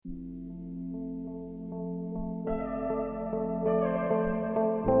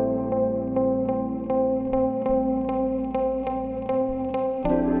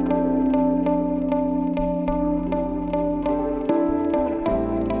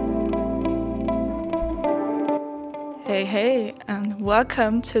Hey, and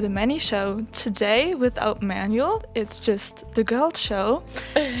welcome to the Mannieshow. Today, without Manuel, it's just the girls' show.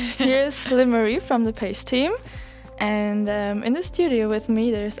 Here's Marie from the PAIS team. And in the studio with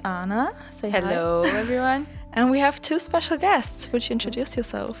me, there's Anna. Say Hello, everyone. And we have two special guests. Would you introduce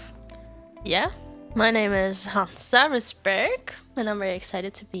yourself? Yeah, my name is Hansa Risberg, and I'm very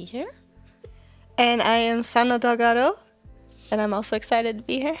excited to be here. And I am Sanna Delgado, and I'm also excited to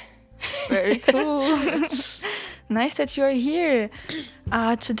be here. Very cool. Nice that you're here.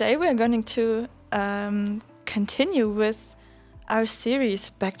 Today we're going to continue with our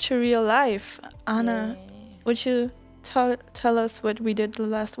series Back to Real Life. Anna, would you tell us what we did the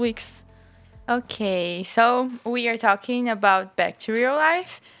last weeks? Okay, so we are talking about Back to Real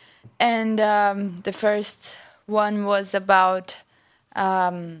Life. And the first one was about...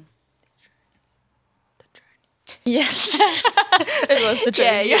 Yeah, it was the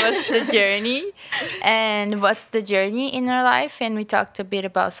journey. Yeah, it was the journey. And what's the journey in our life? And we talked a bit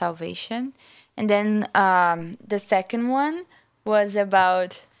about salvation. And then the second one was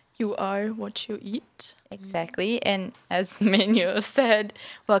about... You are what you eat. Exactly. And as Manuel said,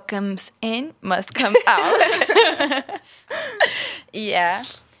 what comes in must come out. Yeah.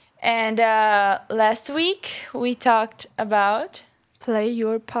 And last week we talked about... Play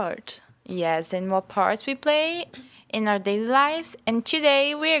your part. Yes, and what parts we play in our daily lives. And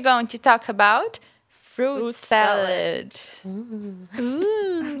today we're going to talk about fruit salad.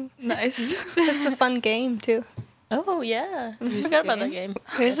 Ooh, nice. It's a fun game, too. Oh, yeah. I forgot about that game.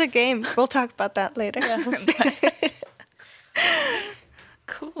 There's a game. We'll talk about that later. Yeah.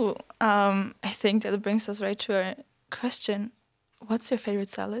 Cool. I think that brings us right to our question. What's your favorite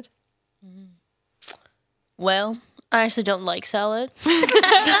salad? Well, I actually don't like salad.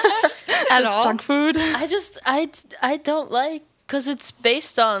 At all? Junk food? I don't like, because it's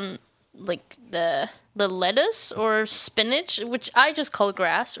based on like the lettuce or spinach, which I just call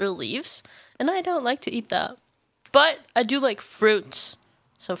grass or leaves, and I don't like to eat that. But I do like fruits.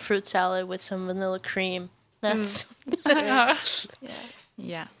 So fruit salad with some vanilla cream. That's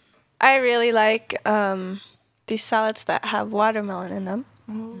Yeah. I really like these salads that have watermelon in them.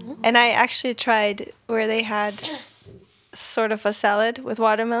 Ooh. And I actually tried where they had sort of a salad with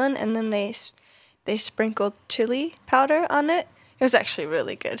watermelon, and then they sprinkled chili powder on it. It was actually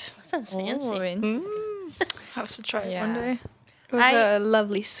really good. that sounds fancy. Have to try it Yeah. one day. It was a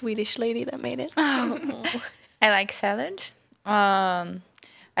lovely Swedish lady that made it. I like salad. I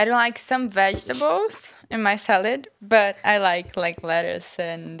don't like some vegetables in my salad, but I like lettuce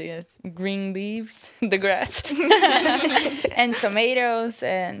and the green leaves, the grass, and tomatoes,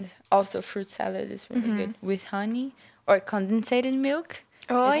 and also fruit salad is really good with honey or condensated milk.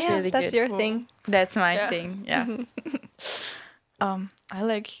 Oh, It's yeah, really that's good. your thing. That's my Yeah. thing. Yeah. I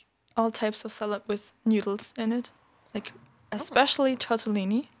like all types of salad with noodles in it, like especially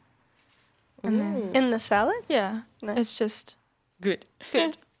tortellini. And then, In the salad? yeah, Nice. it's just Good.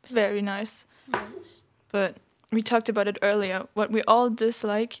 good, very nice. But we talked about it earlier. What we all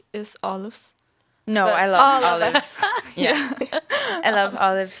dislike is olives. No, But I love all of olives. Yeah. I love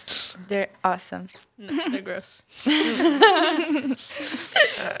olives. They're awesome. No, they're gross.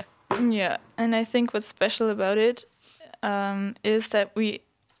 Yeah, and I think what's special about it is that we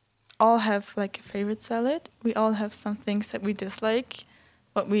all have like a favorite salad. We all have some things that we dislike,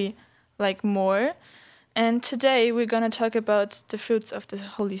 what we like more. And today we're gonna talk about the fruits of the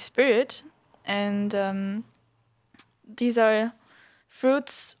Holy Spirit. And these are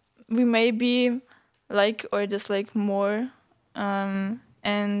fruits we maybe like or dislike more.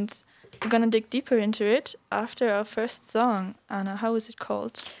 And we're gonna dig deeper into it after our first song. Anna, how is it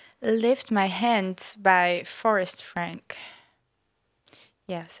called? Lift My Hand by Forrest Frank.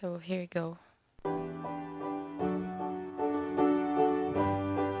 Yeah, so here we go.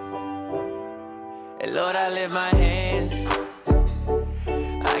 Hey, Lord, I lift my hands.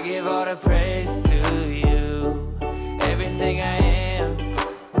 I give all the praise to you. Everything I am,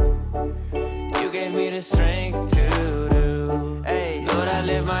 you gave me the strength to do. Hey, Lord, I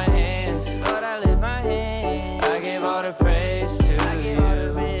lift my hands. Lord, I lift my hands. I give all the praise to you.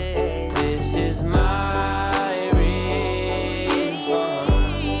 This is my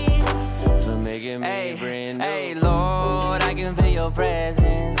response for making me brand new. Hey, Lord, I can feel your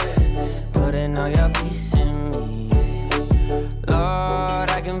presence. Putting all your peace in me. Lord,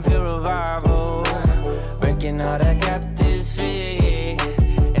 I can feel revival. Breaking all the captives free.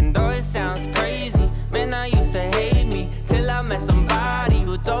 And though it sounds crazy, man, I used to hate me. Till I met somebody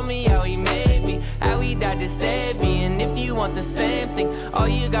who told me how he made me. How he died to save me. And if you want the same thing, all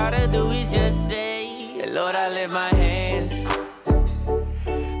you gotta do is just say, Lord, I lift my hands.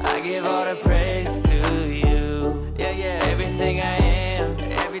 I give all the praise to you. Yeah, yeah.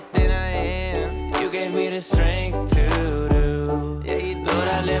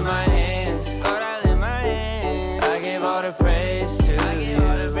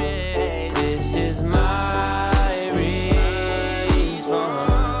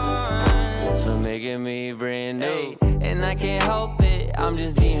 I'm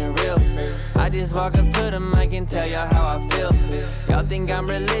just being real. I just walk up to the mic and tell y'all how I feel. Y'all think I'm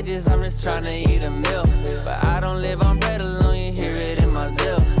religious, I'm just trying to eat a meal. But I don't live on bread alone, you hear it in my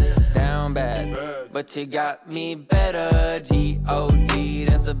zeal. Down bad, but you got me better. G-O-D,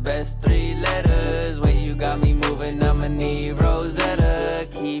 that's the best 3 letters. Way you got me moving, I'ma need Rosetta.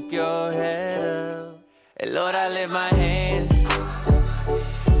 Keep your head up. Hey, Lord, I lift my hands,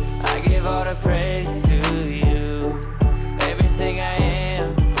 I give all the praise to you. Everything I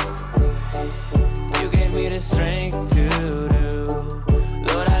am, you gave me the strength to do.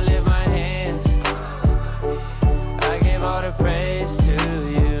 Lord, I lift my hands, I give all the praise to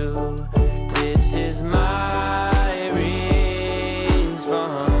you. This is my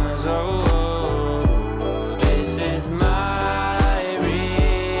response. Oh, this is my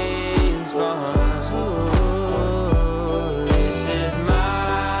response. Oh, this is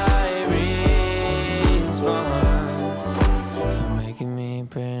my response for making me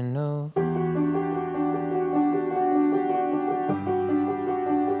brand new.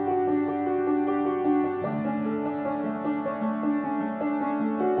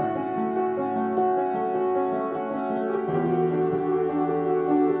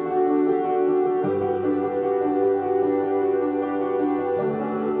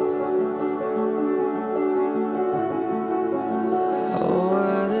 Oh,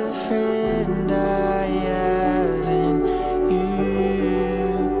 what a friend I have in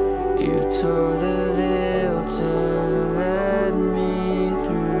you. You tore the veil to let me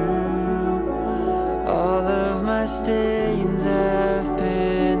through. All of my stains have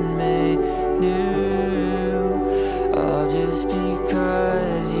been made new. All just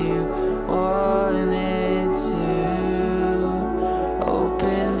because you wanted to.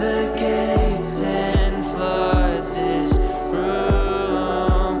 Open the gates and flood this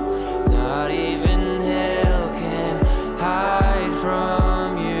room. Not even hell can hide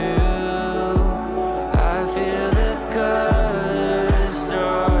from you. I feel the colors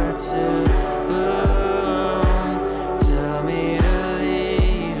start to bloom. Tell me to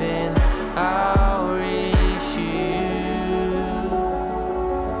leave and I'll refuse.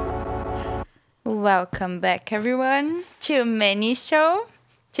 Welcome back, everyone, to Mannieshow.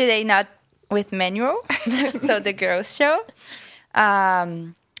 Today, not with Manuel, so the girls' show.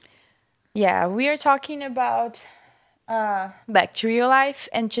 Yeah, we are talking about back to real life,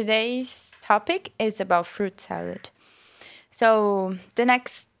 and today's topic is about fruit salad. So the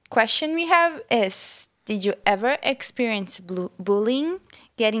next question we have is: did you ever experience bullying,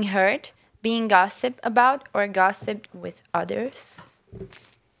 getting hurt, being gossiped about, or gossiped with others?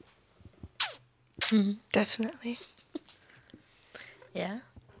 Definitely. Yeah.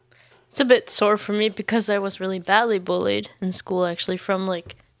 It's a bit sore for me because I was really badly bullied in school, actually, from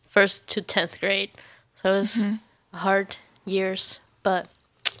like 1st to 10th grade. So it was hard years, but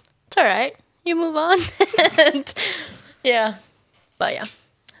it's all right. You move on. And yeah. But yeah,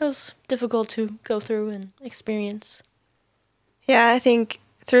 it was difficult to go through and experience. Yeah, I think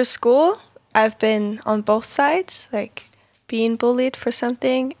through school, I've been on both sides, like being bullied for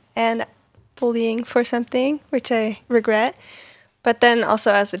something and bullying for something, which I regret. But then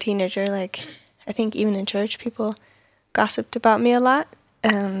also as a teenager, like I think even in church, people gossiped about me a lot.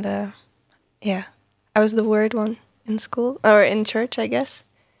 And yeah, I was the weird one in school, or in church, I guess.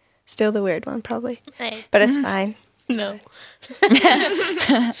 Still the weird one, probably. Hey. But it's fine. No.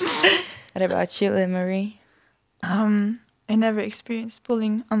 What about you, Limery? I never experienced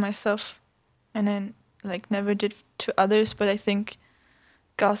bullying on myself, and then like never did to others. But I think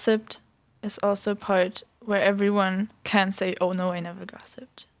gossiped is also part where everyone can say, "Oh no, I never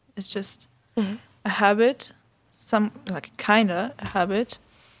gossiped." It's just a habit, kinda a habit,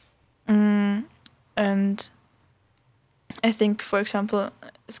 and I think, for example,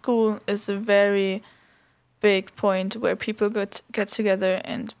 school is a very big point where people get together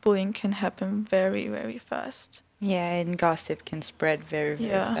and bullying can happen very, very fast. Yeah, and gossip can spread very,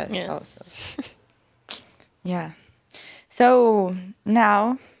 very fast Yes. also. Yeah. So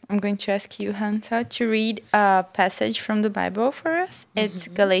now I'm going to ask you, Hanta, to read a passage from the Bible for us. It's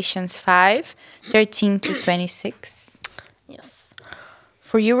Galatians 5:13-26. Yes.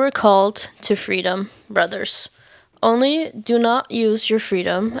 For you were called to freedom, brothers. Only do not use your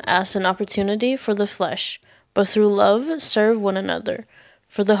freedom as an opportunity for the flesh, but through love serve one another.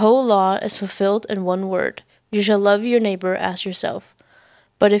 For the whole law is fulfilled in one word: you shall love your neighbor as yourself.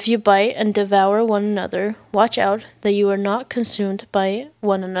 But if you bite and devour one another, watch out that you are not consumed by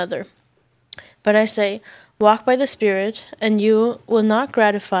one another. But I say, walk by the Spirit, and you will not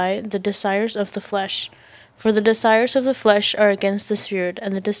gratify the desires of the flesh. For the desires of the flesh are against the Spirit,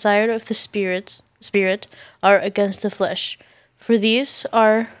 and the desire of the Spirit are against the flesh. For For these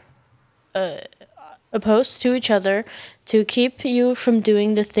are opposed to each other to keep you from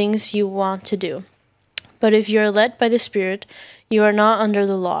doing the things you want to do. But if you are led by the Spirit, you are not under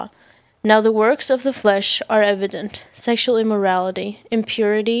the law. Now the works of the flesh are evident: sexual immorality,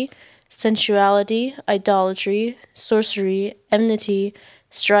 impurity, sensuality, idolatry, sorcery, enmity,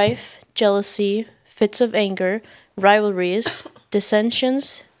 strife, jealousy, fits of anger, rivalries,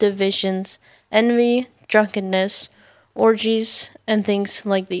 dissensions, divisions, envy, drunkenness, orgies, and things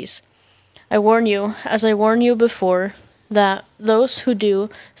like these. I warn you, as I warned you before, that those who do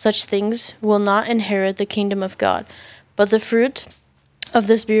such things will not inherit the kingdom of God. But the fruit of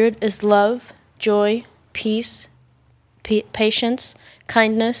the Spirit is love, joy, peace, patience,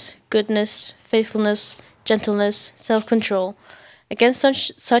 kindness, goodness, faithfulness, gentleness, self-control.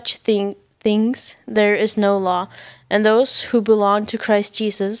 Against such things there is no law, and those who belong to Christ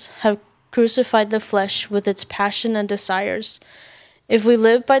Jesus have crucified the flesh with its passion and desires. If we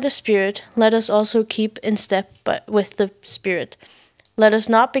live by the Spirit, let us also keep in step with the Spirit. Let us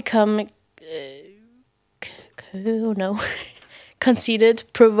not become conceited,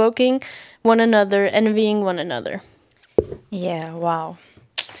 provoking one another, envying one another. Yeah, wow.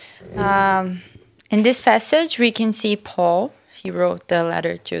 In this passage, we can see Paul. He wrote the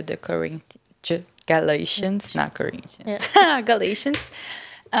letter to the Galatians, not Corinthians, Galatians.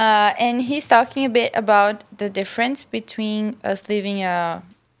 And he's talking a bit about the difference between us living a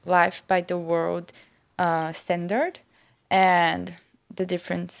life by the world standard and the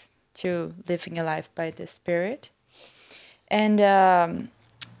difference to living a life by the Spirit. And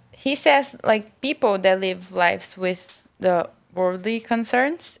he says, like, people that live lives with the worldly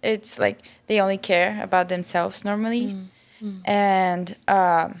concerns, it's like they only care about themselves normally. And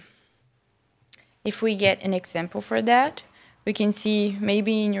if we get an example for that, we can see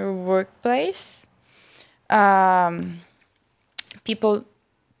maybe in your workplace, people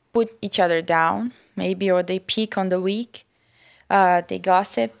put each other down, maybe, or they pick on the weak. They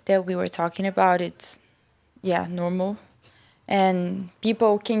gossip that we were talking about. It's, normal. And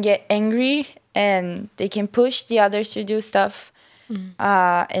people can get angry and they can push the others to do stuff.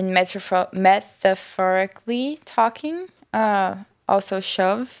 And metaphorically talking, also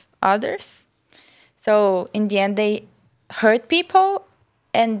shove others. So in the end, they hurt people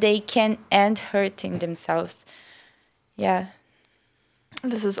and they can end hurting themselves. Yeah.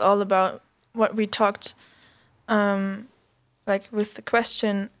 This is all about what we talked, like with the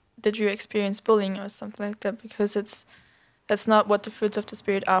question, did you experience bullying or something like that? Because that's not what the fruits of the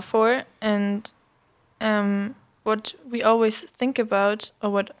Spirit are for. And what we always think about,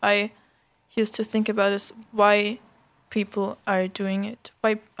 or what I used to think about, is why people are doing it.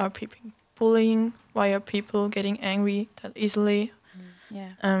 Why are people bullying? Why are people getting angry that easily?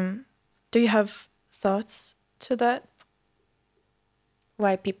 Do you have thoughts to that?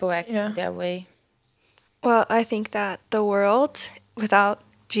 Why people act that way? Well, I think that the world without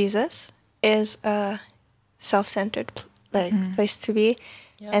Jesus is a self-centered place to be.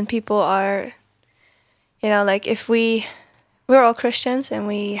 And people are, like if we're all Christians and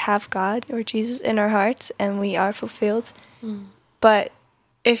we have God or Jesus in our hearts and we are fulfilled. But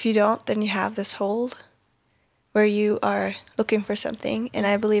if you don't, then you have this hole where you are looking for something. And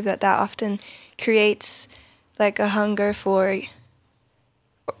I believe that often creates like a hunger for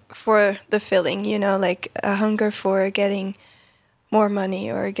the filling, like a hunger for getting more money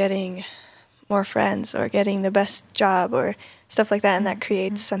or getting more friends or getting the best job or stuff like that. And that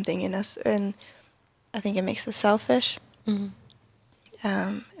creates something in us. And I think it makes us selfish. And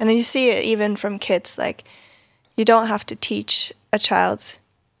you see it even from kids. Like, you don't have to teach a child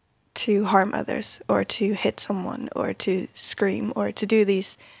to harm others or to hit someone or to scream or to do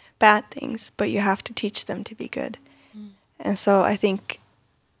these bad things, but you have to teach them to be good. And so I think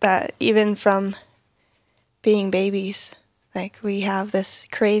that even from being babies, like, we have this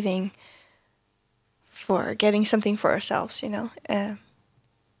craving for getting something for ourselves,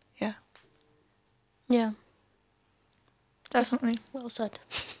 Yeah. Definitely. Well said.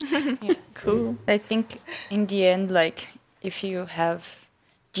 Cool. I think in the end, like, if you have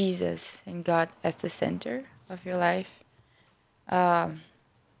Jesus and God as the center of your life,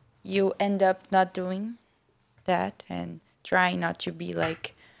 you end up not doing that and trying not to be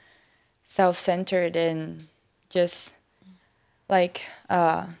like self-centered and just like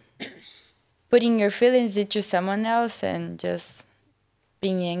putting your feelings into someone else and just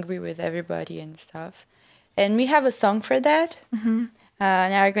being angry with everybody and stuff. And we have a song for that. Now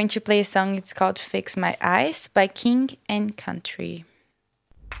we're going to play a song. It's called Fix My Eyes by King and Country.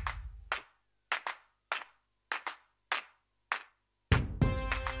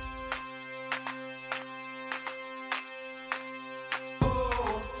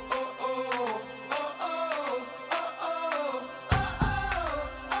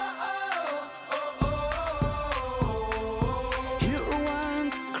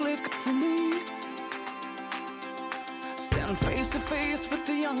 And face to face with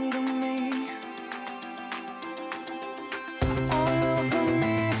the younger me. All of the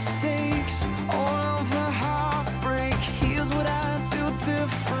mistakes, all of the heartbreak, here's what I do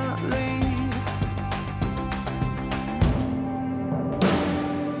differently.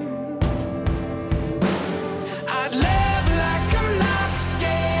 I'd live like I'm not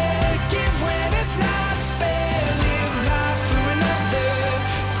scared, give when it's not fair, live life for another,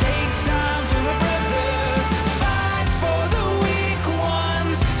 take time for a brother, fight for the weak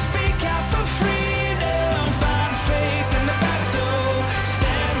ones, speak out for freedom, find faith in the battle,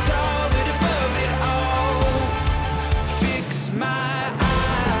 stand tall but above it all, fix my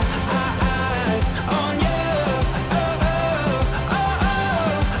eyes on you,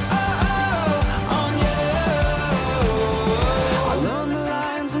 on you. I learned the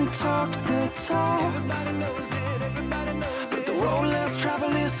lines and talked the talk. Everybody knows it, everybody knows it. But the road less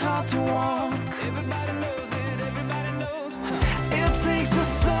traveled is hard to walk. Everybody knows it, everybody knows. It takes a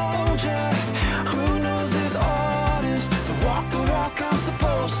soldier who knows his orders to walk the walk I'm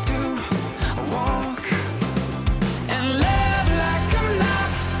supposed to walk. And live like I'm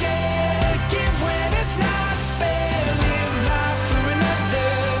not scared, give when it's not fair, live life for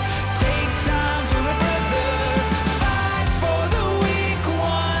another, take time for a brother, fight for the weak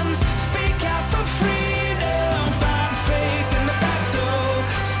ones, speak out for freedom, find faith in the battle,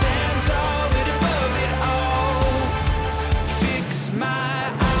 stand tall but above it all, fix my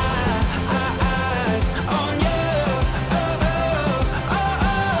eyes on you,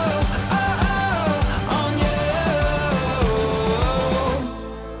 on you.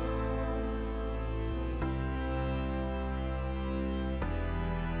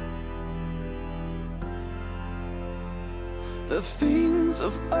 The things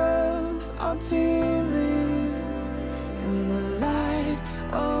of earth are dimming in the light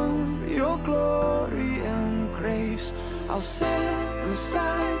of your glory and grace. I'll set the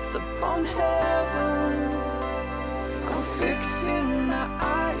sights upon heaven. I'm fixing my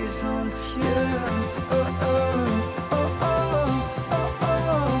eyes on you.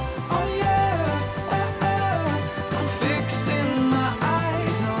 Oh, yeah. I'm fixing my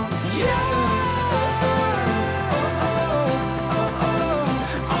eyes on you.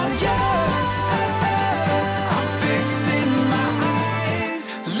 Oh, yeah. I'm fixing my eyes.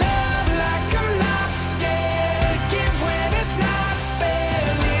 Love like I'm not scared. Give when it's not fair.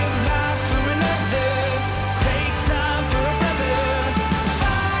 Live life for another. Take time for a brother.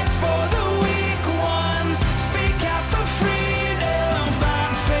 Fight for the weak ones. Speak out for freedom.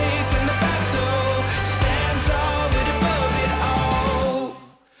 Find faith in the battle. Stand tall but above it all.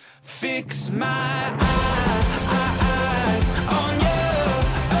 Fix my eyes on you.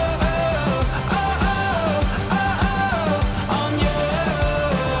 On you.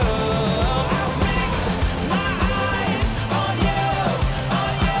 I'll fix my eyes on you.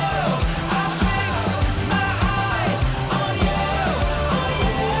 On you. I'll fix my eyes on you.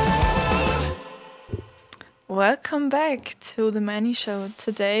 Welcome back to the Mannieshow.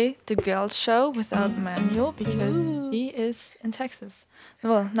 Today, the girls' show without Manuel because he is in Texas.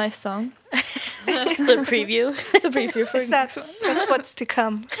 Well, nice song. The preview. The preview for That's what's to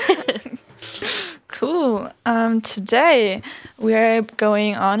come. Cool. Today we are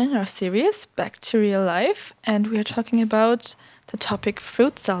going on in our series Back to Real Life, and we are talking about the topic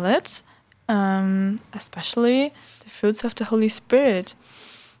fruit salad, especially the fruits of the Holy Spirit.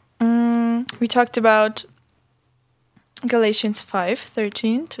 We talked about Galatians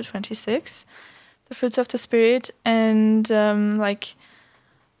 5:13 to 26, the fruits of the Spirit, and like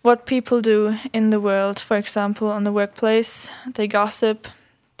what people do in the world. For example, on the workplace, they gossip,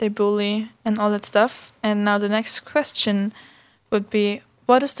 they bully, and all that stuff. And now the next question would be,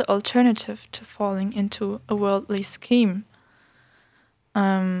 what is the alternative to falling into a worldly scheme?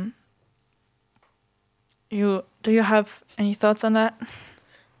 Do you have any thoughts on that?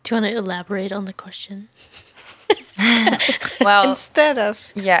 Do you want to elaborate on the question? Well, Instead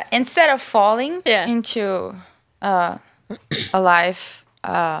of instead of falling Yeah. into a life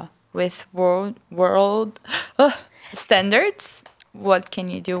with world standards, what can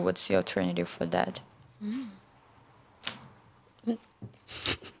you do? What's the alternative for that?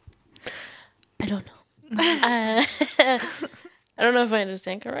 I don't know. I don't know if I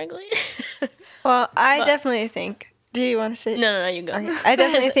understand correctly. Well, I definitely think. Do you want to say? No, you go. Okay. I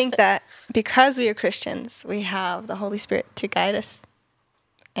definitely think that because we are Christians, we have the Holy Spirit to guide us,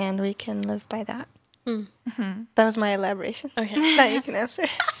 and we can live by that. That was my elaboration. Okay. Now you can answer.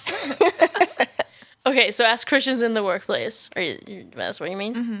 Okay, so as Christians in the workplace, that's what you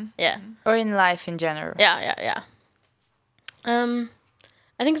mean? Mm-hmm. Yeah. Or in life in general? Yeah.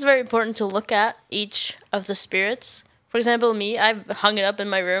 I think it's very important to look at each of the spirits For example, me, I've hung it up in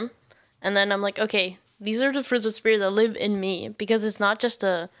my room, and then I'm like, okay, these are the fruits of the Spirit that live in me, because it's not just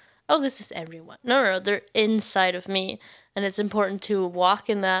this is everyone. No, they're inside of me, and it's important to walk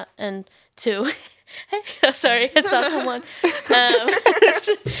in that and to, sorry, it's not someone,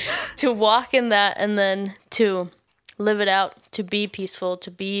 to walk in that and then to live it out, to be peaceful,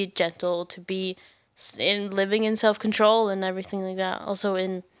 to be gentle, to be living in self-control and everything like that. Also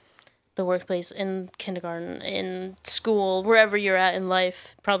in the workplace, in kindergarten, in school, wherever you're at in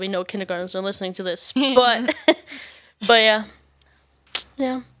life. Probably no kindergartens are listening to this, but yeah.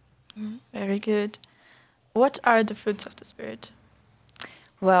 Very good. What are the fruits of the Spirit?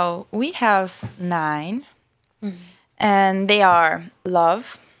 Well, we have 9, and they are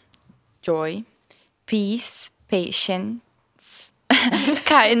love, joy, peace, patience,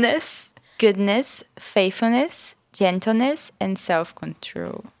 kindness, goodness, faithfulness, gentleness, and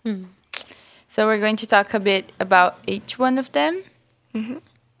self-control. So we're going to talk a bit about each one of them.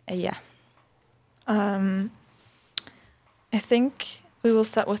 Yeah. I think we will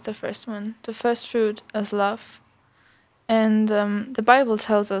start with the first one. The first fruit is love. And the Bible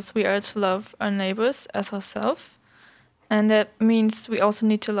tells us we are to love our neighbors as ourselves. And that means we also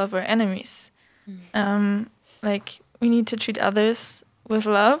need to love our enemies. We need to treat others with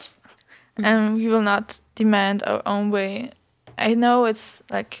love. And we will not demand our own way. I know it's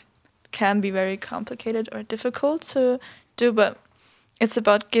can be very complicated or difficult to do, but it's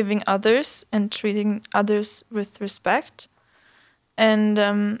about giving others and treating others with respect. And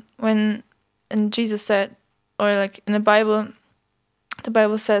and Jesus said, or in the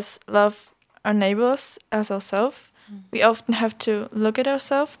Bible says, love our neighbors as ourselves. We often have to look at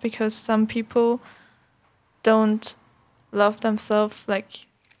ourselves because some people don't love themselves like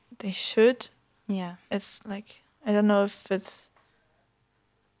they should. Yeah. It's I don't know if it's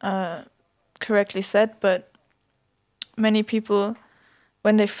correctly said, but many people,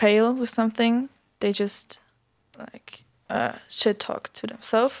 when they fail with something, they just shit talk to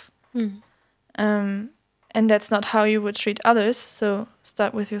themselves. And that's not how you would treat others. So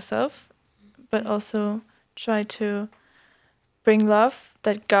start with yourself, but also try to bring love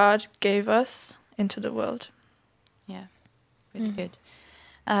that God gave us into the world. Yeah, really good.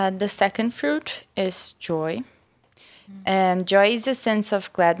 The second fruit is joy. And joy is a sense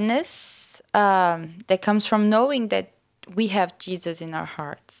of gladness that comes from knowing that we have Jesus in our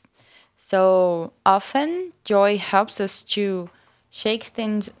hearts. So often, joy helps us to shake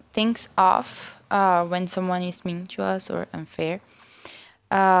things off when someone is mean to us or unfair.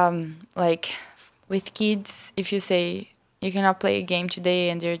 With kids, if you say, you cannot play a game today,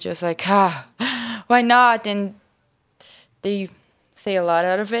 and they're just like, why not? And they say a lot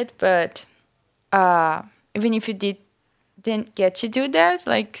out of it, but even if you didn't get to do that,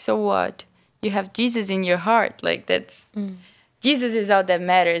 so what? You have Jesus in your heart. That's Jesus is all that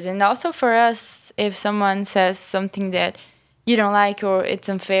matters. And also for us, if someone says something that you don't like or it's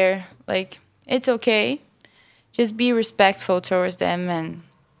unfair, it's okay. Just be respectful towards them and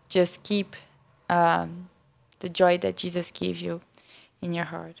just keep the joy that Jesus gave you in your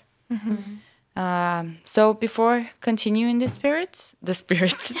heart. So before continuing the fruits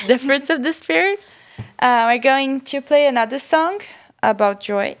of the Spirit, we're going to play another song about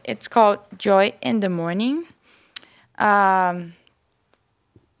joy. It's called Joy in the Morning.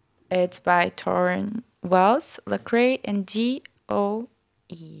 It's by Torrin Wells, Lecrae, and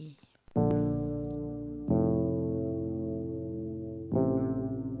D.O.E.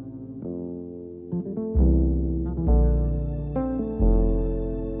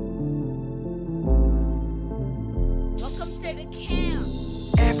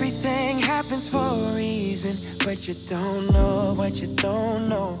 Everything happens for a reason, but you don't know what you don't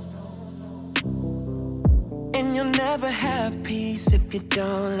know. And you'll never have peace if you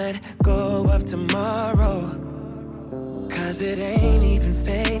don't let go of tomorrow. Cause it ain't even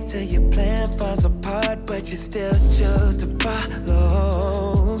fake till your plan falls apart, but you still choose to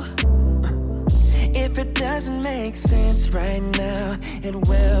follow. If it doesn't make sense right now, it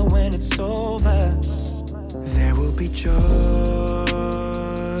will when it's over. There will be joy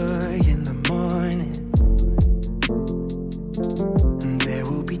in the morning. There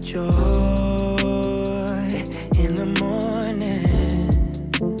will be joy in the morning.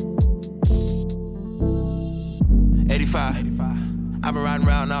 85. I've been riding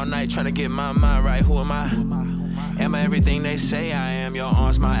around all night trying to get my mind right. Who am I? Am I everything they say I am? Your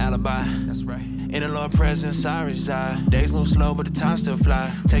arms, my alibi. That's right. In the Lord's presence, I reside. Days move slow, but the time still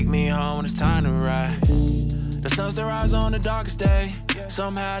fly. Take me home when it's time to ride. The sun still rise on the darkest day.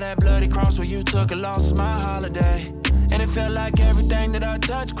 Somehow that bloody cross where you took a loss is my holiday. And it felt like everything that I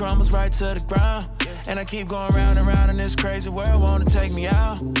touched crumbles right to the ground. And I keep going round and round in this crazy world, wanna take me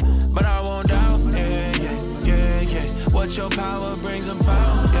out. But I won't doubt, yeah. What your power brings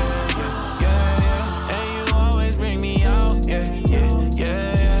about, yeah. And you always bring me out, yeah.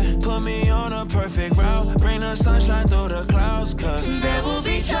 Put me on a perfect route, bring the sunshine through the clouds, cause there will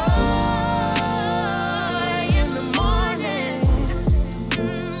be joy in the morning.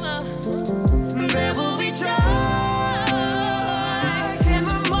 There will be joy in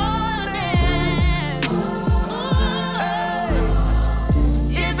the morning.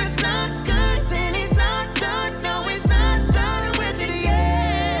 If it's not good, then it's not done. No, it's not done with it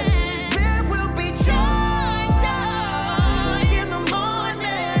yet. There will be joy in the morning.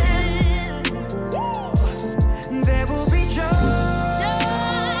 There will be joy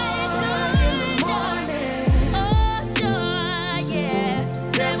in the morning. Oh, joy, yeah.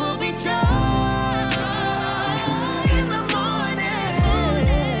 There will be joy in the morning.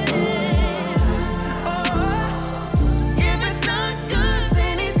 Oh, if it's not good,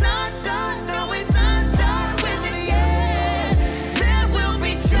 then it's not done. No, it's not done with it yet. There will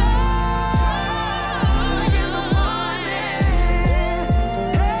be joy in the morning.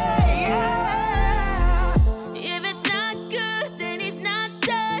 Hey, yeah. If it's not good, then it's not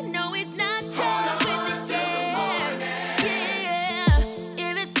done. No, it's not done with it yet. Yeah.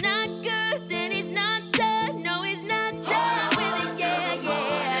 If it's not good, then it's not done. No, it's not done with it yet.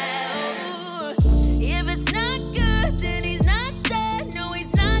 Yeah. If it's not good, then it's not done. No,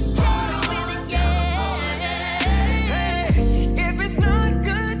 it's not done with it yet. If it's not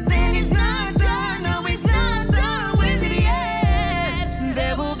good, then it's not done. No, it's not done with it yet.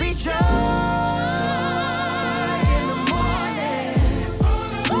 There will be joy in the morning.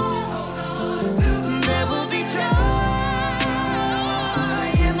 There will be joy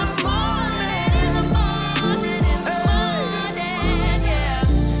in the morning. Yeah.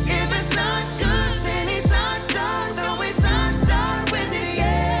 If it's not good, then it's not done. No, it's not done with it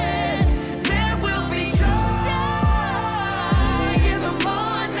yet. There will be joy in the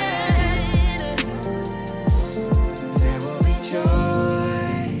morning. There will be joy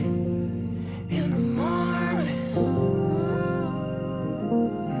in the morning.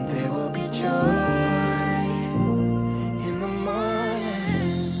 There will be joy in the morning.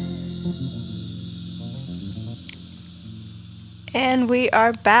 And we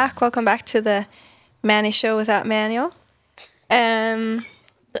are back. Welcome back to the Mannieshow without Manuel. The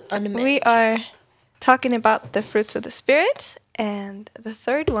unmanaged. We are talking about the fruits of the Spirit. And the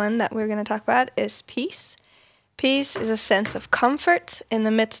third one that we're going to talk about is peace. Peace is a sense of comfort in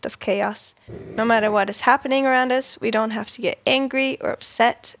the midst of chaos. No matter what is happening around us, we don't have to get angry or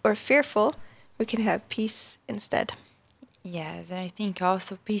upset or fearful. We can have peace instead. Yes, and I think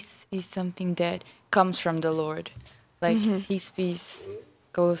also peace is something that comes from the Lord. Like His peace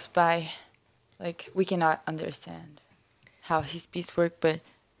goes by, like we cannot understand how His peace works, but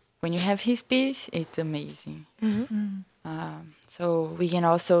when you have His peace, it's amazing. So we can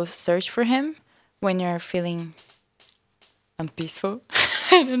also search for Him when you're feeling unpeaceful.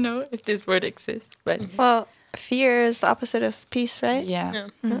 I don't know if this word exists, but Well, fear is the opposite of peace, right? yeah.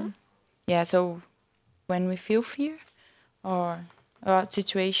 Yeah. Yeah, so when we feel fear or about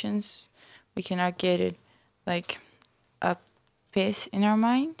situations, we cannot get it like a peace in our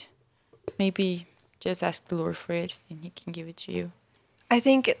mind. Maybe just ask the Lord for it and He can give it to you. I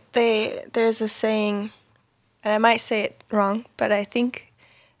think there's a saying, and I might say it wrong, but I think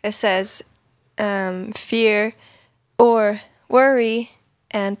it says fear or worry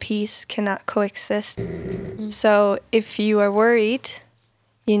and peace cannot coexist. So if you are worried,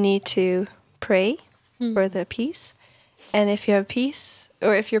 you need to pray for the peace. And if you have peace,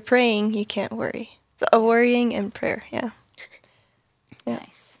 or if you're praying, you can't worry. So a worrying and prayer, yeah.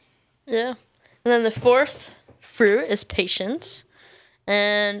 Nice. Yeah. And then the fourth fruit is patience.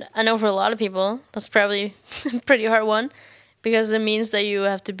 And I know for a lot of people, that's probably a pretty hard one because it means that you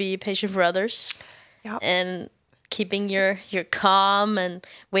have to be patient for others. Yep. And keeping your calm and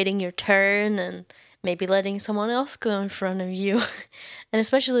waiting your turn and maybe letting someone else go in front of you. And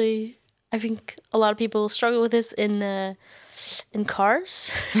especially, I think a lot of people struggle with this in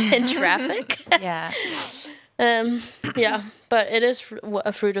cars, in traffic. Yeah. Yeah, but it is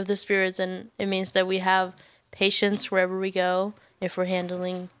a fruit of the spirits, and it means that we have patience wherever we go. If we're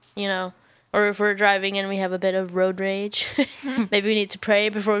handling, or if we're driving and we have a bit of road rage, maybe we need to pray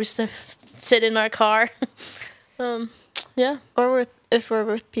before we sit in our car. Yeah. Or if we're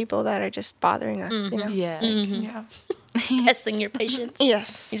with people that are just bothering us, Yeah. Yeah. Testing your patience.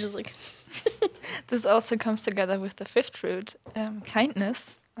 Yes. You're just like, This also comes together with the fifth fruit,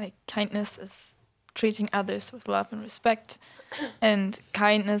 kindness. Like kindness is treating others with love and respect. And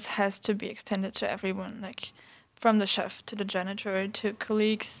kindness has to be extended to everyone, like from the chef to the janitor to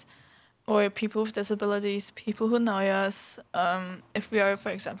colleagues or people with disabilities, people who annoy us. If we are, for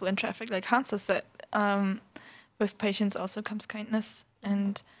example, in traffic, like Hansa said, with patience also comes kindness.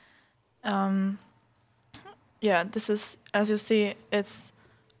 And this is, as you see, it's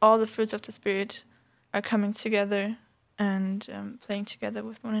all the fruits of the Spirit are coming together and playing together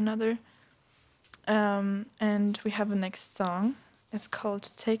with one another. And we have a next song. It's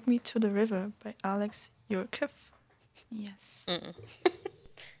called Take Me to the River by Alex Yurkif. Yes.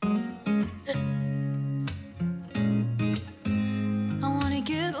 I wanna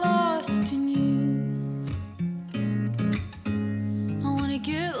get lost in you. I wanna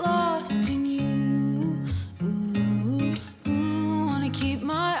get lost in you. Ooh, ooh, wanna keep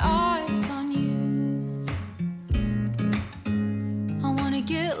my eyes on you. I wanna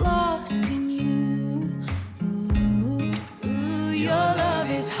get lost in you. Ooh, ooh, your love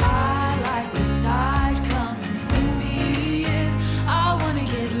is high like the tide coming through me in. I wanna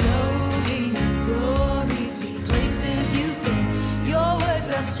get low in your glory, sweet places you've been. Your words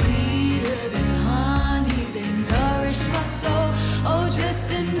are sweeter than honey, they nourish my soul. Oh, just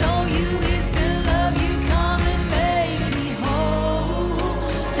to know you is to love you. Come and make me whole.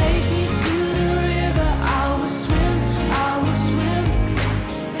 Take me to the river, I will swim, I will swim.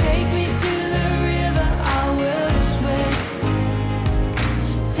 Take me to the river, I will swim.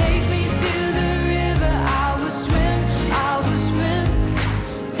 Take me to the river, I will swim, I will swim.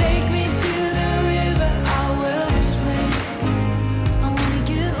 Take me to the river, I will swim. I wanna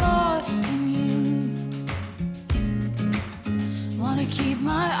get lost in you. Wanna keep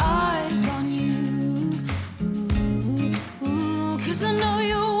my eyes on you. Ooh, ooh, 'cause I know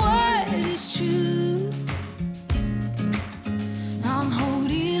your word is true. I'm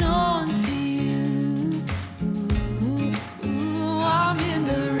holding on to you. Ooh, ooh, I'm in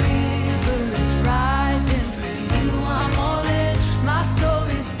the river, it's rising for you. I'm all in, my soul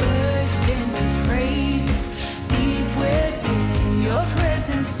is bursting with praises deep within. Your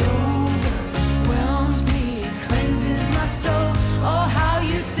presence overwhelms me, it cleanses my soul. Oh, how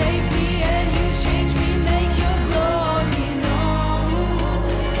you saved me and you changed me, make your glory known.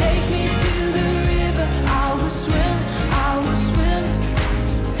 Take me to the river, I will swim, I will swim.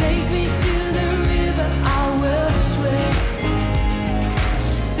 Take me to the river, I will swim.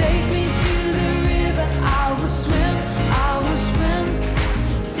 Take me to the river, I will swim, I will swim.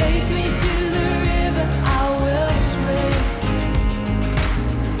 Take me to the river, I will swim.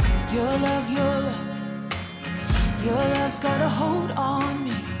 Your love, your love. Your love's got a hold on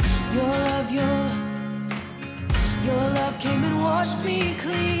me. Your love, your love. Your love came and washed me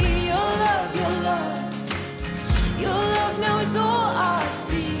clean. Your love, your love. Your love now is all I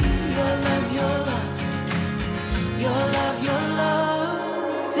see. Your love, your love. Your love, your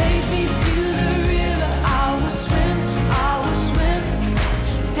love. Take me to the river, I will swim, I will swim.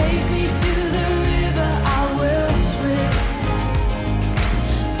 Take me to the river, I will swim.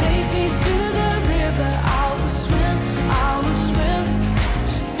 Take me to the river, I will swim, I will swim.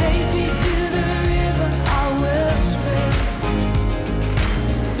 Take me to the river, I will swim.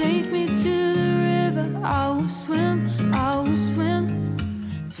 Take me to the river, I will swim, I will swim.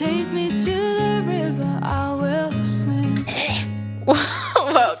 Take me to the river, I will swim.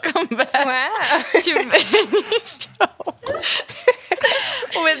 Welcome back Wow. to Mannieshow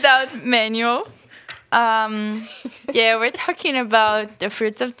without manual. We're talking about the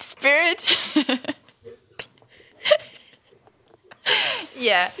fruits of the Spirit.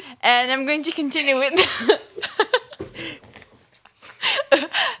 And I'm going to continue with.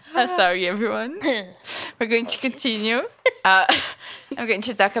 I'm sorry, everyone. We're going to continue. I'm going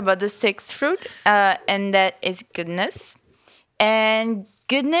to talk about the sixth fruit, and that is goodness. And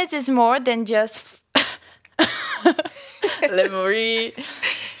goodness is more than just memory,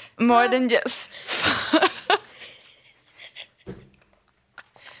 more than just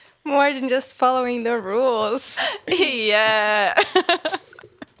More than just following the rules. yeah,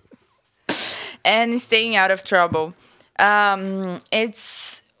 and staying out of trouble.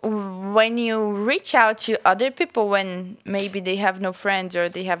 It's when you reach out to other people when maybe they have no friends or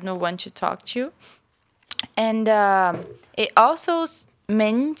they have no one to talk to. And it also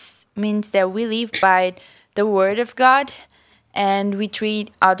means that we live by the word of God, and we treat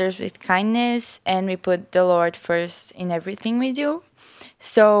others with kindness, and we put the Lord first in everything we do.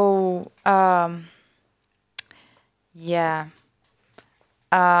 So,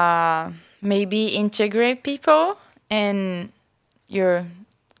 maybe integrate people in your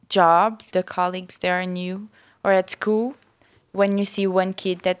job, the colleagues that are new, or at school. when you see one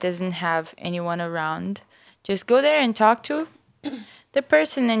kid that doesn't have anyone around, just go there and talk to the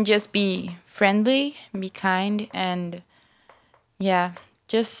person and just be friendly, be kind, and yeah,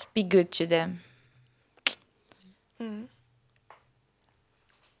 just be good to them.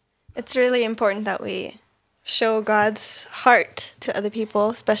 It's really important that we show God's heart to other people,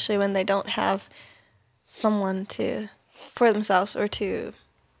 especially when they don't have someone for themselves or to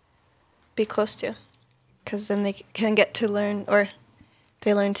be close to, because then they can get to learn, or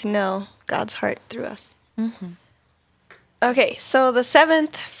they learn to know God's heart through us. Okay, so the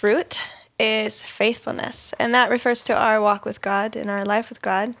 7th fruit is faithfulness, and that refers to our walk with God and our life with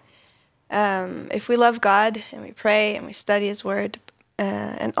God. If we love God and we pray and we study His Word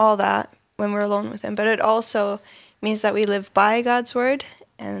and all that when we're alone with Him, but it also means that we live by God's Word,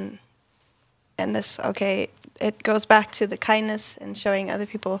 and this, okay, it goes back to the kindness and showing other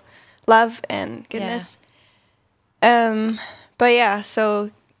people love and goodness. But yeah, so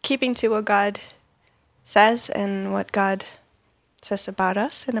keeping to what God says and what God says about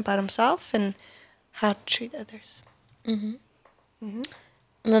us and about Himself and how to treat others. And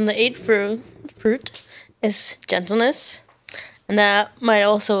then the 8th fruit is gentleness. And that might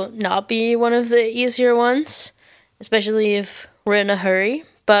also not be one of the easier ones, especially if we're in a hurry.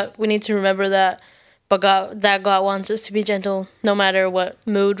 But we need to remember that God wants us to be gentle no matter what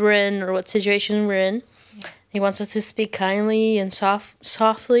mood we're in or what situation we're in. Yeah. He wants us to speak kindly and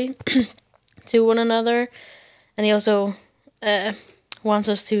softly to one another. And He also wants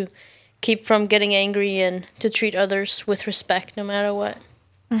us to keep from getting angry and to treat others with respect no matter what.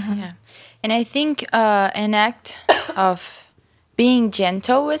 Yeah. And I think an act of being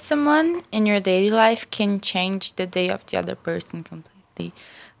gentle with someone in your daily life can change the day of the other person completely.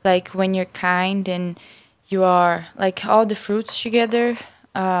 Like when you're kind and you are like all the fruits together,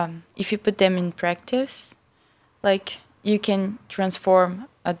 if you put them in practice, like you can transform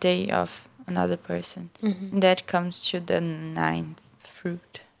a day of another person. And that comes to the 9th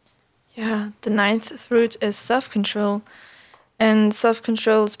fruit. Yeah, the 9th fruit is self-control. And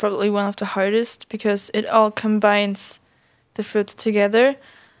self-control is probably one of the hardest because it all combines the fruits together.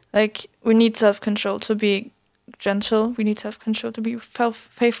 Like, we need self-control to be gentle. We need self-control to be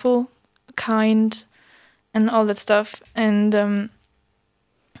faithful, kind, and all that stuff. And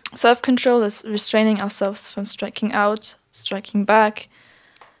self-control is restraining ourselves from striking out, striking back,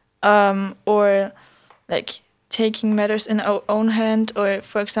 or like taking matters in our own hand. Or,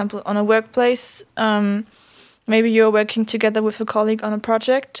 for example, on a workplace, maybe you're working together with a colleague on a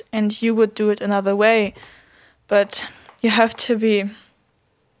project and you would do it another way, but you have to be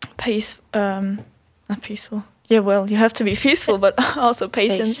not peaceful. Yeah, well, you have to be peaceful, but also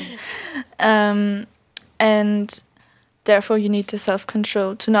patient. And therefore you need the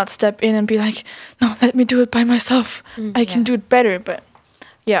self-control to not step in and be like, no, let me do it by myself. I can do it better. But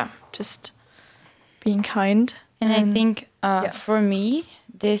yeah, just being kind. And I think for me,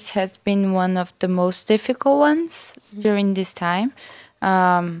 this has been one of the most difficult ones during this time.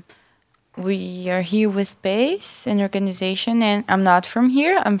 We are here with PAIS, an organization, and I'm not from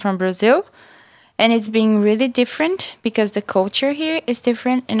here. I'm from Brazil. And it's been really different because the culture here is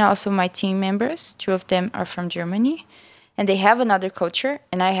different. And also my team members, 2 of them are from Germany. And they have another culture,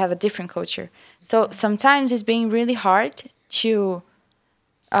 and I have a different culture. So sometimes it's been really hard to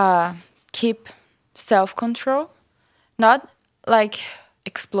keep self-control. Not like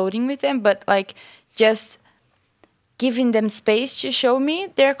exploding with them, but like just giving them space to show me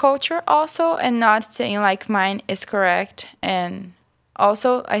their culture also, and not saying like mine is correct. And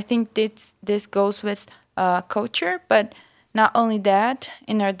also I think this goes with culture, but not only that,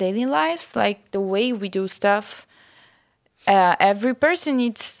 in our daily lives, like the way we do stuff, every person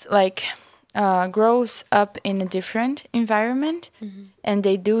needs like grows up in a different environment, and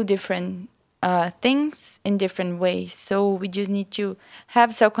they do different things in different ways. So we just need to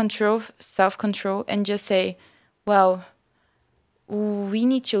have self-control, and just say, well, we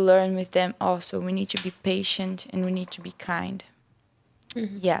need to learn with them also. We need to be patient and we need to be kind.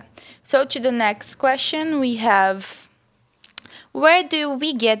 Yeah. So to the next question, we have, where do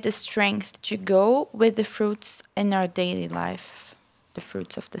we get the strength to go with the fruits in our daily life, the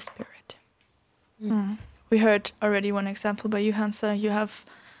fruits of the Spirit? We heard already one example by you, Hansa. You have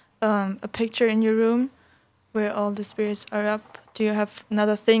a picture in your room where all the spirits are up. Do you have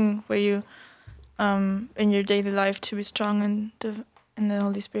another thing where you, in your daily life, to be strong in the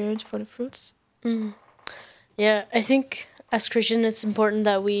Holy Spirit for the fruits? Yeah, I think as Christians, it's important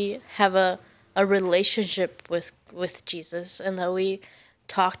that we have a relationship with Jesus and that we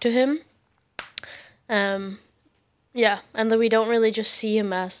talk to Him. And that we don't really just see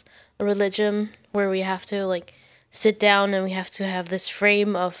Him as a religion where we have to like sit down and we have to have this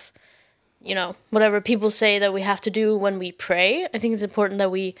frame of, whatever people say that we have to do when we pray. I think it's important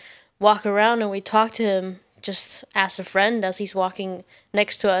that we walk around and we talk to him just as a friend as he's walking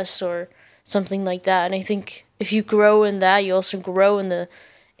next to us or something like that. And I think if you grow in that, you also grow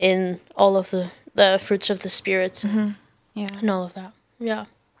in all of the fruits of the spirits and all of that. Yeah.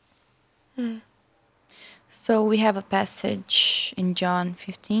 So we have a passage in John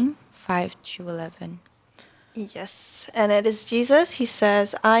 15:5-11. Yes, and it is Jesus. He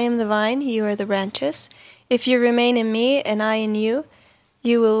says, I am the vine, you are the branches. If you remain in me and I in you,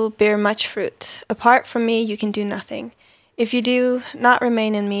 you will bear much fruit. Apart from me, you can do nothing. If you do not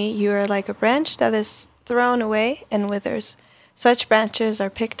remain in me, you are like a branch that is thrown away and withers. Such branches are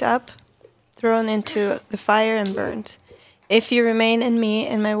picked up, thrown into the fire and burned. If you remain in me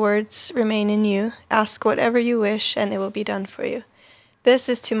and my words remain in you, ask whatever you wish and it will be done for you. This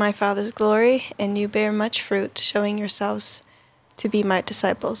is to my Father's glory, and you bear much fruit, showing yourselves to be my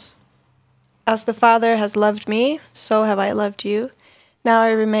disciples. As the Father has loved me, so have I loved you. Now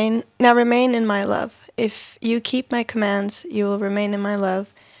remain in my love. If you keep my commands, you will remain in my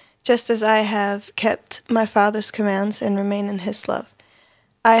love, just as I have kept my Father's commands and remain in his love.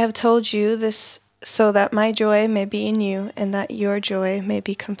 I have told you this so that my joy may be in you and that your joy may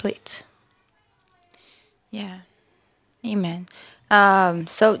be complete. Yeah. Amen.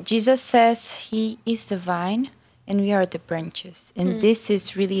 So Jesus says he is the vine and we are the branches. And this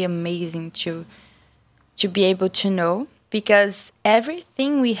is really amazing to be able to know, because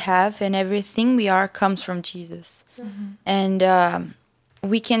everything we have and everything we are comes from Jesus. And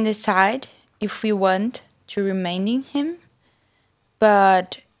we can decide if we want to remain in him.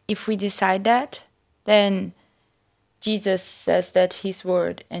 But if we decide that, then Jesus says that his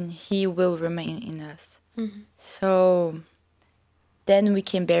word and he will remain in us. So then we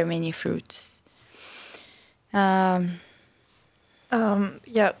can bear many fruits. What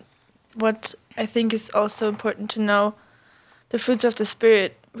I think is also important to know, the fruits of the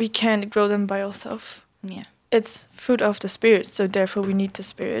Spirit, we can't grow them by ourselves. Yeah. It's fruit of the Spirit, so therefore we need the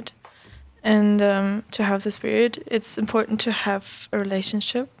Spirit. And to have the Spirit, it's important to have a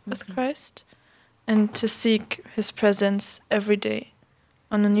relationship with Christ and to seek his presence every day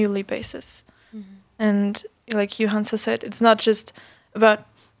on a newly basis. And like Johansa said, it's not just about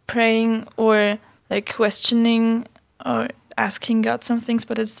praying or like questioning or asking God some things,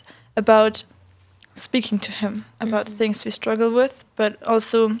 but it's about speaking to him about things we struggle with, but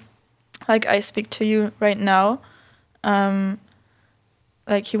also like I speak to you right now,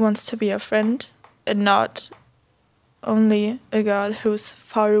 like he wants to be a friend and not only a God who's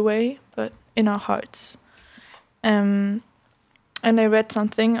far away, but in our hearts. And I read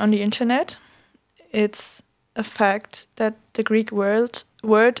something on the internet. It's a fact that the Greek word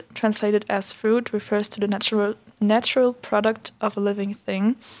translated as fruit refers to the natural product of a living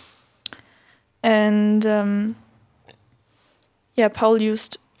thing. And Paul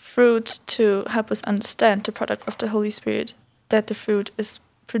used fruit to help us understand the product of the Holy Spirit, that the fruit is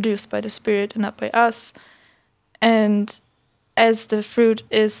produced by the Spirit and not by us. And as the fruit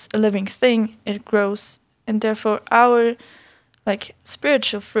is a living thing, it grows, and therefore our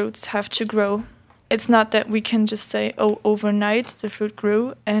spiritual fruits have to grow. It's not that we can just say, oh, overnight the fruit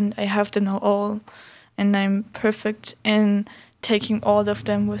grew and I have to know all and I'm perfect in taking all of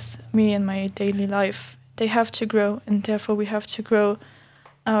them with me in my daily life. They have to grow, and therefore we have to grow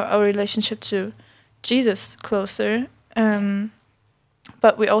our relationship to Jesus closer.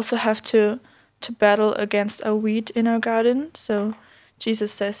 But we also have to battle against our weed in our garden. So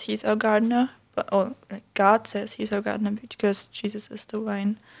Jesus says he's our gardener, but God says he's our gardener because Jesus is the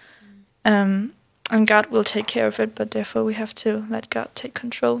vine. And God will take care of it, but therefore we have to let God take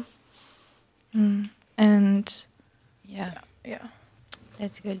control. And yeah,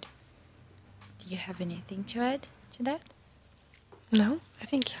 that's good. Do you have anything to add to that? No, I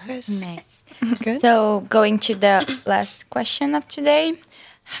think you guys Nice. good. So going to the last question of today,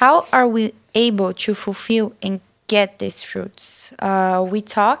 how are we able to fulfill and get these fruits? We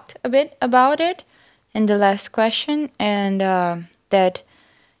talked a bit about it in the last question, and that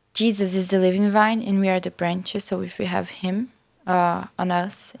Jesus is the living vine and we are the branches. So if we have him on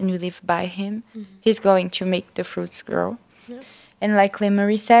us and we live by him, he's going to make the fruits grow. Yeah. And like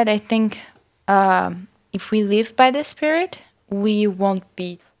Marie said, I think if we live by the Spirit, we won't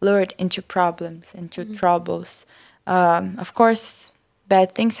be lured into problems, into troubles. Of course,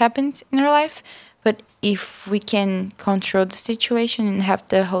 bad things happen in our life, but if we can control the situation and have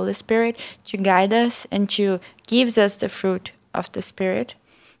the Holy Spirit to guide us and to give us the fruit of the Spirit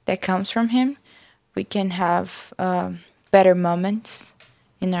that comes from him, we can have better moments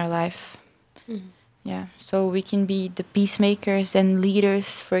in our life. Yeah, so we can be the peacemakers and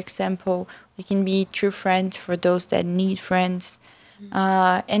leaders, for example. We can be true friends for those that need friends.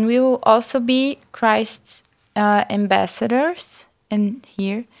 And we will also be Christ's ambassadors in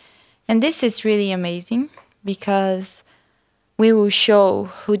here. And this is really amazing because we will show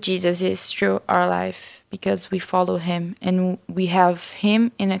who Jesus is through our life because we follow him and we have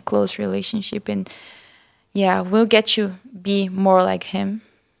him in a close relationship. And yeah, we'll get you be more like him.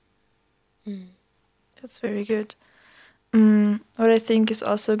 That's very good. What I think is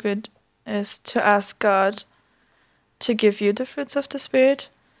also good is to ask God to give you the fruits of the Spirit,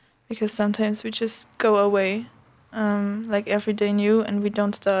 because sometimes we just go away, like every day new, and we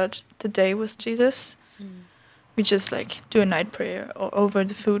don't start the day with Jesus. We just like do a night prayer or over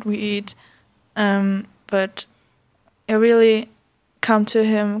the food we eat. But I really come to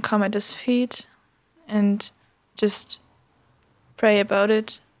him, come at his feet, and just pray about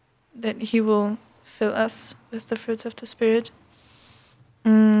it, that he will fill us with the fruits of the Spirit.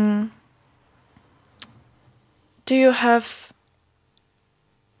 Do you have,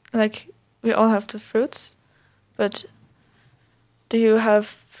 like, we all have the fruits, but do you have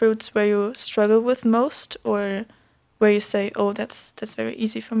fruits where you struggle with most, or where you say, oh, that's very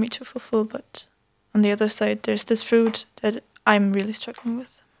easy for me to fulfill, but on the other side there's this fruit that I'm really struggling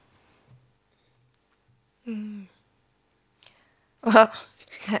with? Well,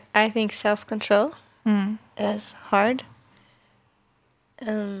 I think self-control is hard.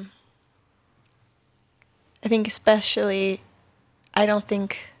 I think especially, I don't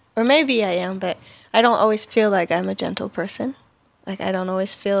think, or maybe I am, but I don't always feel like I'm a gentle person. Like, I don't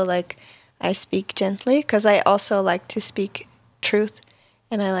always feel like I speak gently, because I also like to speak truth,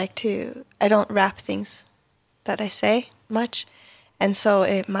 and I don't wrap things that I say much, and so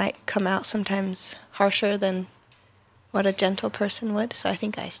it might come out sometimes harsher than what a gentle person would. So I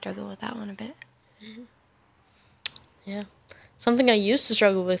think I struggle with that one a bit. Yeah. Something I used to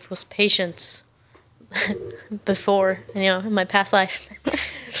struggle with was patience before, in my past life.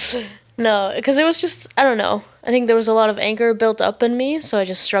 No, because it was just, I don't know. I think there was a lot of anger built up in me, so I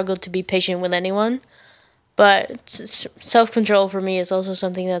just struggled to be patient with anyone. But self-control for me is also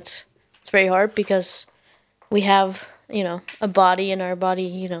something it's very hard, because we have, a body, and our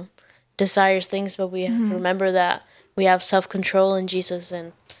body, desires things, but we have to remember that we have self-control in Jesus,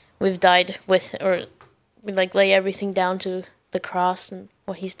 and we've died with, or we lay everything down to the cross and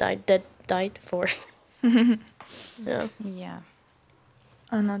what he's died for. Yeah. Yeah.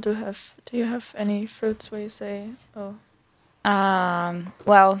 Anna, do you have any fruits where you say, oh?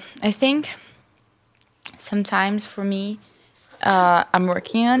 Well, I think sometimes for me, I'm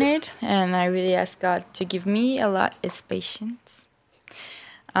working on it, and I really ask God to give me a lot is patience.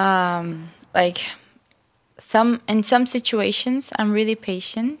 In some situations, I'm really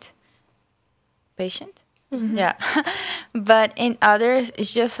patient. Yeah. But in others,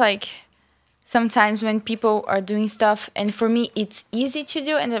 it's just like sometimes when people are doing stuff, and for me it's easy to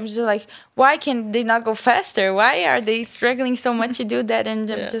do, and I'm just like, why can they not go faster? Why are they struggling so much to do that? And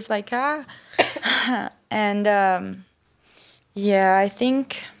I'm just like, and I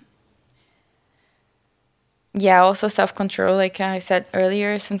think, also self-control, like I said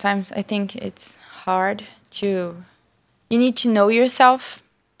earlier. Sometimes I think it's hard you need to know yourself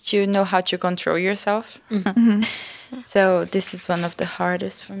to know how to control yourself. So this is one of the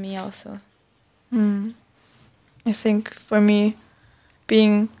hardest for me also. I think for me,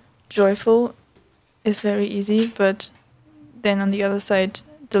 being joyful is very easy, but then on the other side,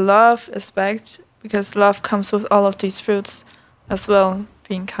 the love aspect, because love comes with all of these fruits as well,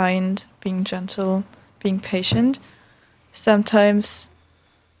 being kind, being gentle, being patient, sometimes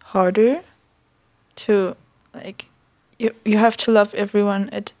harder to, like, you have to love everyone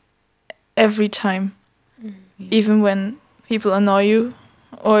at every time, even when people annoy you,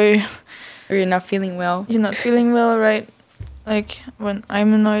 or you're not feeling well. You're not feeling well, right? Like, when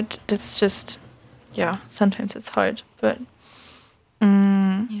I'm annoyed, that's just, sometimes it's hard. But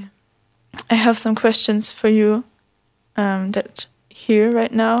I have some questions for you that here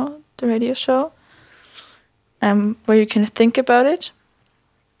right now, the radio show, where you can think about it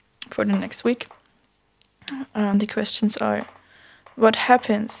for the next week. The questions are: what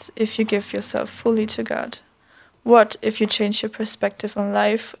happens if you give yourself fully to God? What if you change your perspective on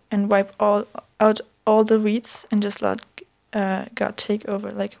life and wipe out all the weeds and just let God take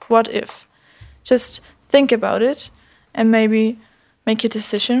over? Like, what if? Just think about it and maybe make a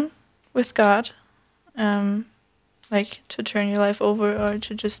decision with God, like to turn your life over or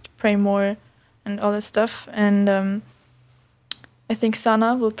to just pray more and all that stuff. And I think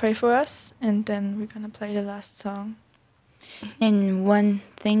Sanna will pray for us, and then we're gonna play the last song. And one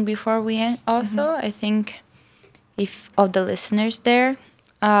thing before we end, also, I think if all the listeners there,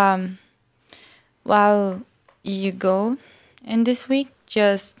 while you go in this week,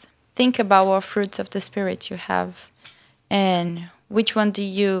 just think about what fruits of the Spirit you have and which one do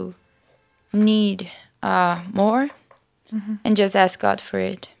you need more, and just ask God for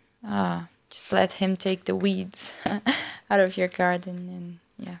it. Just let Him take the weeds out of your garden,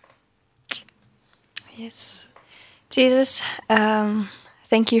 and yeah. Yes. Jesus,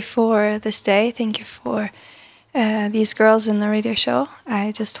 thank you for this day. Thank you for these girls in the radio show.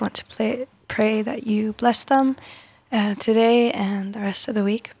 I just want to pray that you bless them today and the rest of the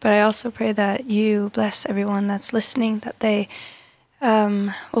week. But I also pray that you bless everyone that's listening, that they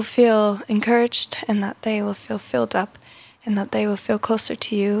will feel encouraged and that they will feel filled up and that they will feel closer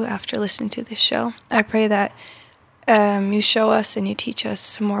to you after listening to this show. I pray that you show us and you teach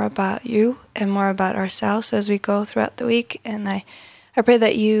us more about you and more about ourselves as we go throughout the week. And I pray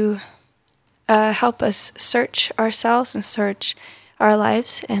that you help us search ourselves and search our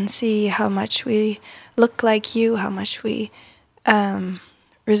lives and see how much we look like you, how much we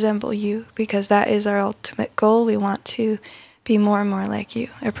resemble you, because that is our ultimate goal. We want to be more and more like you.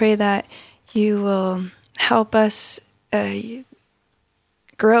 I pray that you will help us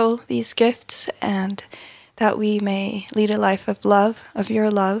grow these gifts and that we may lead a life of love, of your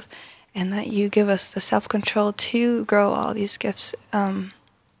love, and that you give us the self-control to grow all these gifts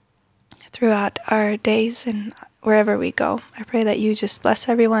throughout our days and wherever we go. I pray that you just bless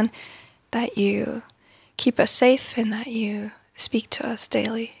everyone, that you keep us safe, and that you speak to us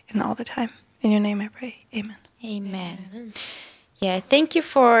daily and all the time. In your name I pray. Amen. Amen. Yeah, thank you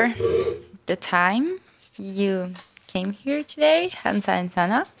for the time you came here today, Hansa and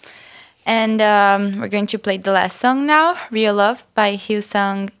Sanna. And we're going to play the last song now, Real Love by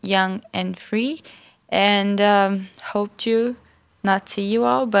Hillsong Young and Free. And hope to not see you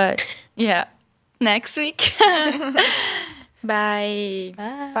all, but yeah, next week. Bye.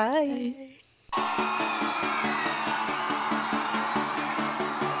 Bye.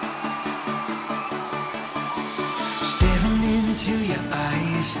 Staring into your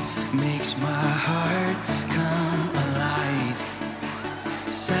eyes makes my heart come alive.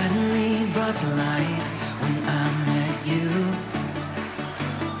 Suddenly brought to life when I met you.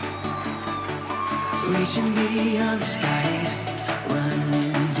 Reaching beyond the skies,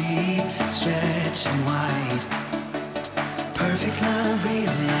 running deep, stretching wide. Perfect love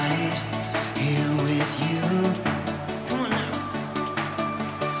realized here with you. Come on now.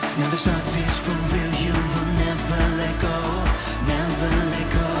 Now this love is for real. You will never let go, never let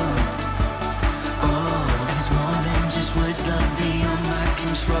go. Oh, and it's more than just words. Love beyond my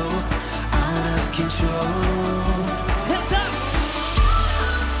control, out of control. Hands up.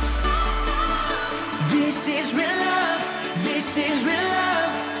 This is real love. This is real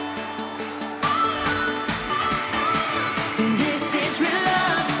love. Say this is real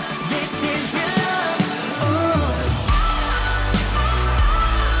love. This is real love. Oh.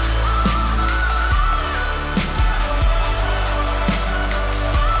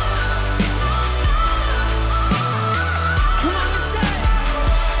 Come on and say.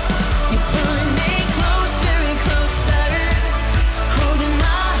 You're pulling me closer and closer, holding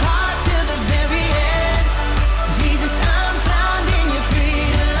my heart till the very end. Jesus, I'm found in your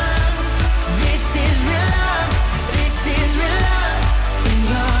freedom. This is real love. This is real love. In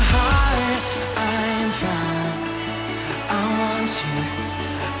your heart, I am found. I want you.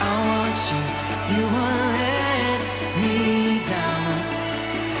 I want you. You won't let me down.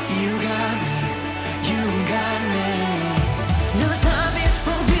 You got me. You got me. No time is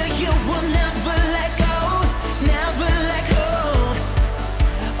for real. You will never let go. Never let go.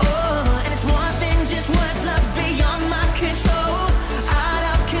 Oh, and it's more than just words. Love beyond my control. Out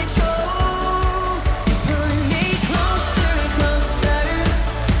of control. You're pulling me closer and closer,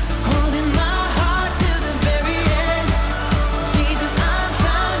 holding my heart to the very end. Jesus, I'm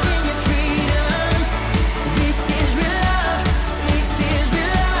found in your freedom. This is real love. This is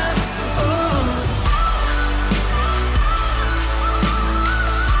real love. Oh.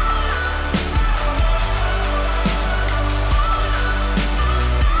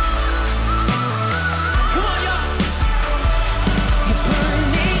 Come on, y'all. You're pulling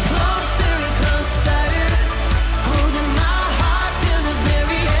me closer and closer, holding my heart till the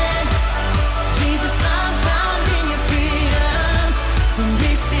very end. Jesus, I'm found in your freedom. So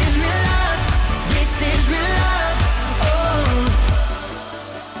this is real love. This is real love. Oh.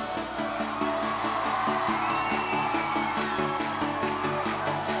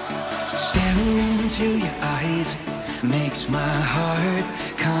 Staring into your eyes makes my heart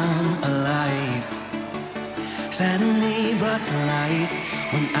come alive. suddenly brought to life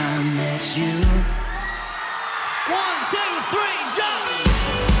when I met you.